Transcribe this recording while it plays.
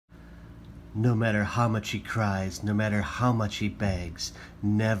No matter how much he cries, no matter how much he begs,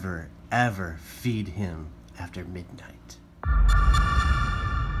 never, ever feed him after midnight.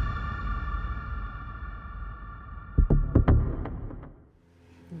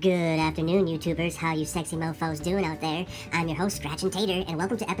 Good afternoon, YouTubers. How you sexy mofos doing out there? I'm your host, Scratch and Tater, and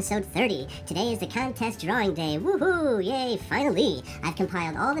welcome to episode 30. Today is the contest drawing day. Woohoo! Yay, finally! I've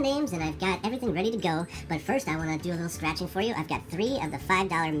compiled all the names and I've got everything ready to go, but first I want to do a little scratching for you. I've got 3 of the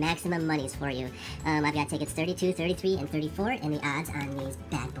 $5 maximum monies for you. I've got tickets 32, 33, and 34, and the odds on these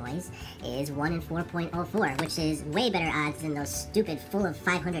bad boys is 1 in 4.04, which is way better odds than those stupid full of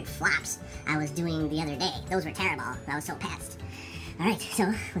 500 flops I was doing the other day. Those were terrible. I was so pissed. Alright,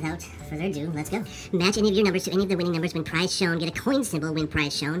 so without further ado, let's go. Match any of your numbers to any of the winning numbers when prize shown. Get a coin symbol when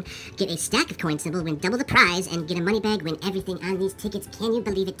prize shown. Get a stack of coin symbol when double the prize. And get a money bag when everything on these tickets. Can you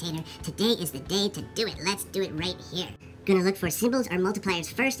believe it, Tater? Today is the day to do it. Let's do it right here. Gonna look for symbols or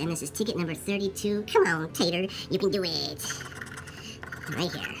multipliers first, and this is ticket number 32. Come on, Tater. You can do it.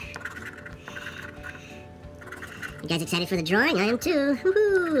 Right here. You guys excited for the drawing? I am too.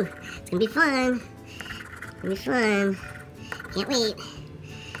 Woohoo! It's gonna be fun. It's gonna be fun. Can't wait.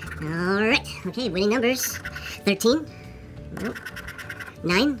 Alright. Okay, winning numbers. 13. Nope.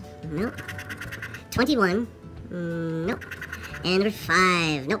 9. Nope. 21. Nope. And number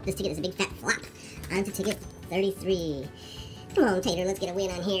 5. Nope, this ticket is a big fat flop. On to ticket 33. Come on, Tater, let's get a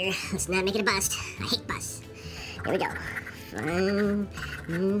win on here. Let's not make it a bust. I hate busts. Here we go. 5.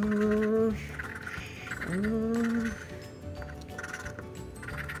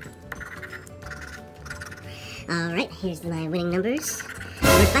 Alright, here's my winning numbers.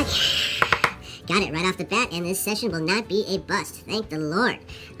 Number 5. Got it right off the bat, and this session will not be a bust. Thank the Lord.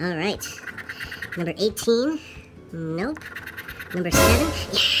 Alright. Number 18. Nope. Number 7.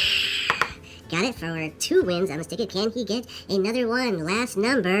 Yeah. Got it for 2 wins on the ticket. Can he get another one? Last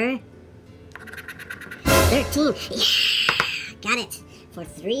number. 13. Yeah. Got it. For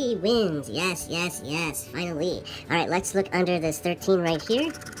 3 wins. Yes, yes, yes. Finally. Alright, let's look under this 13 right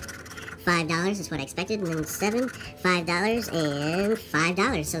here. $5 is what I expected, and then 7, $5, and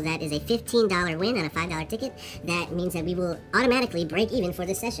 $5. So that is a $15 win on a $5 ticket. That means that we will automatically break even for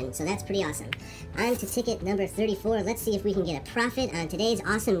this session. So that's pretty awesome. On to ticket number 34. Let's see if we can get a profit on today's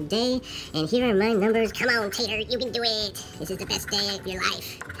awesome day. And here are my numbers. Come on, Tater, you can do it. This is the best day of your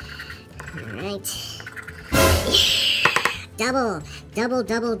life. Alright. Double, double,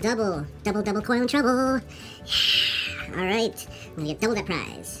 double, double. Double, double coil in trouble. Alright. I'm gonna get double that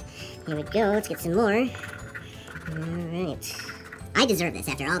prize. Here we go, let's get some more. Alright. I deserve this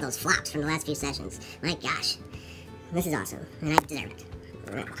after all those flops from the last few sessions. My gosh. This is awesome, and I deserve it.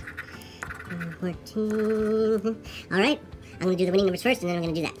 Alright. 14. Alright, I'm going to do the winning numbers first, and then I'm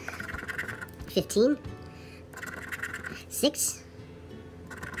going to do that. 15. 6.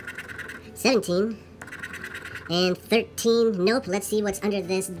 17. And 13. Nope, let's see what's under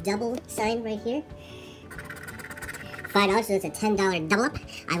this double sign right here. $5, so that's a $10 double up.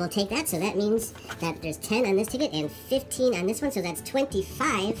 I will take that, so that means that there's 10 on this ticket and 15 on this one, so that's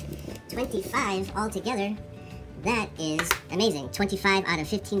 25. 25 altogether. That is amazing. 25 out of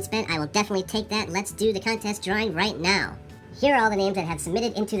 15 spent. I will definitely take that. Let's do the contest drawing right now. Here are all the names that have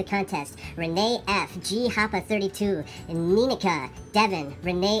submitted into the contest. Renee F, G Hoppa 32, Ninika, Devin,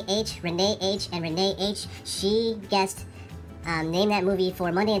 Renee H, and Renee H. She guessed name that movie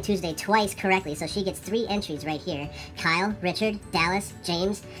for Monday and Tuesday twice correctly, so she gets 3 entries right here. Kyle, Richard, Dallas,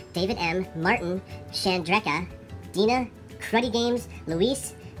 James, David M, Martin, Chandreka, Dina, Cruddy Games,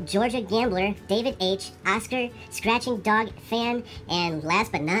 Luis, Georgia Gambler, David H, Oscar, Scratching Dog Fan, and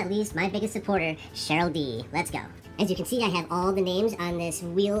last but not least, my biggest supporter, Cheryl D. Let's go. As you can see, I have all the names on this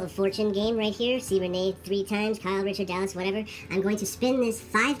Wheel of Fortune game right here. See Renee 3 times, Kyle, Richard, Dallas, whatever. I'm going to spin this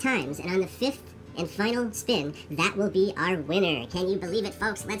 5 times, and on the 5th and final spin, that will be our winner. Can you believe it,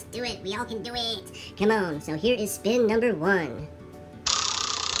 folks? Let's do it. We all can do it. Come on. So here is spin number 1.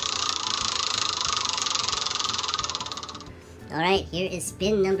 Alright, here is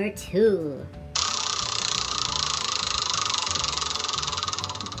spin number 2.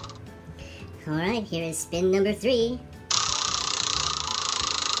 Alright, here is spin number 3.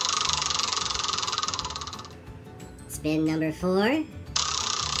 Spin number 4.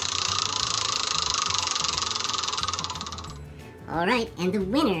 Alright, and the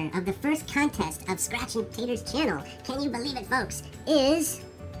winner of the first contest of Scratch and Tater's channel, can you believe it, folks, is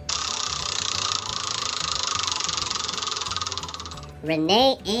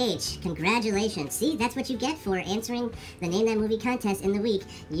Renee H. Congratulations. See, that's what you get for answering the Name That Movie contest in the week.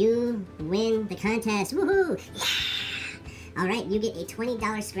 You win the contest. Woohoo! Yeah! Alright, you get a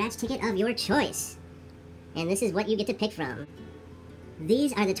 $20 scratch ticket of your choice. And this is what you get to pick from.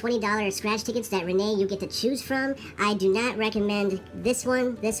 These are the $20 scratch tickets that, Renee, you get to choose from. I do not recommend this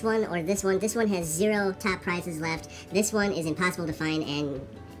one, or this one. This one has 0 top prizes left. This one is impossible to find, and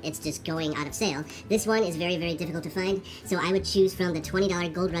it's just going out of sale. This one is very, very difficult to find, so I would choose from the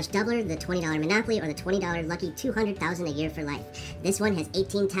 $20 Gold Rush Doubler, the $20 Monopoly, or the $20 Lucky 200,000 a year for life. This one has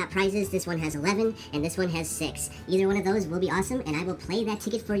 18 top prizes, this one has 11, and this one has 6. Either one of those will be awesome, and I will play that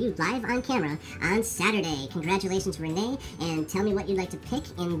ticket for you live on camera on Saturday. Congratulations, Renee, and tell me what you'd like to pick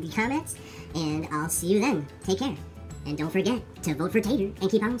in the comments, and I'll see you then. Take care. And don't forget to vote for Tater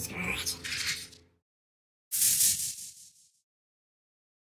and keep on scratching.